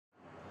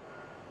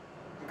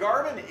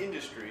Garvin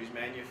Industries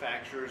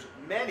manufactures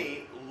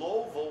many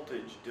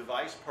low-voltage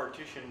device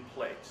partition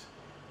plates.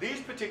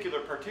 These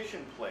particular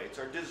partition plates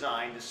are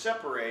designed to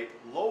separate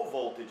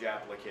low-voltage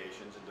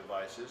applications and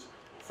devices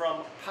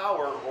from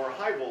power or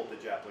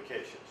high-voltage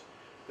applications.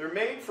 They're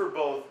made for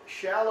both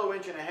shallow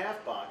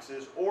 1.5"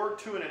 boxes or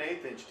 2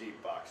 1/8"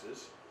 deep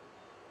boxes,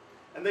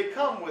 and they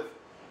come with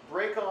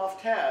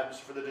break-off tabs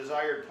for the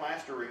desired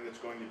plaster ring that's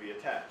going to be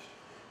attached.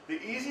 The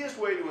easiest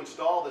way to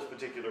install this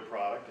particular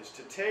product is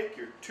to take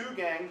your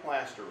 2-gang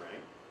plaster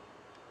ring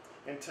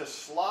and to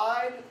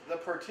slide the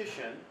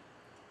partition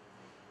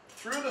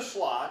through the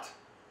slot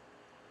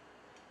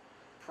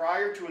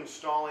prior to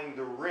installing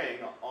the ring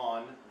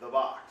on the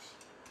box.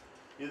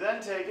 You then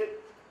take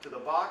it to the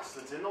box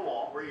that's in the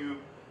wall where you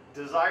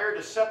desire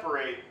to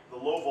separate the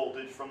low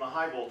voltage from the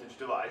high voltage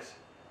device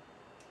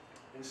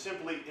and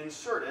simply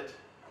insert it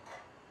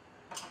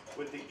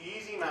with the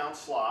easy mount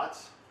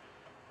slots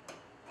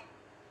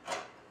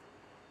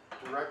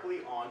directly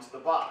onto the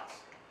box.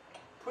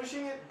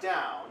 Pushing it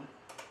down,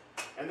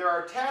 and there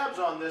are tabs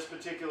on this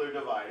particular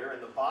divider in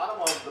the bottom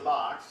of the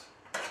box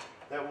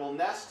that will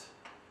nest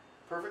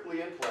perfectly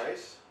in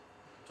place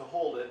to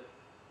hold it.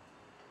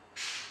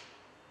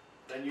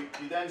 Then you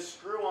then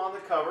screw on the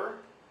cover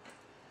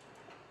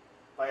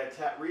by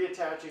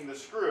reattaching the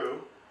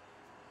screw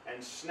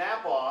and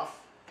snap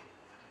off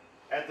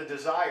at the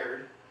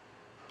desired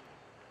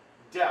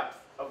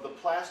depth of the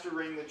plaster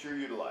ring that you're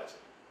utilizing.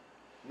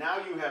 Now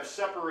you have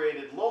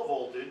separated low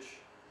voltage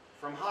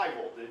from high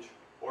voltage,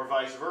 or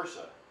vice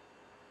versa,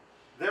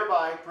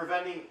 thereby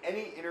preventing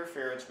any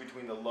interference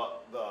between the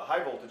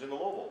high voltage and the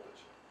low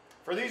voltage.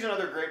 For these and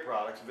other great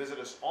products, visit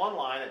us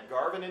online at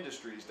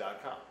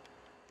garvinindustries.com.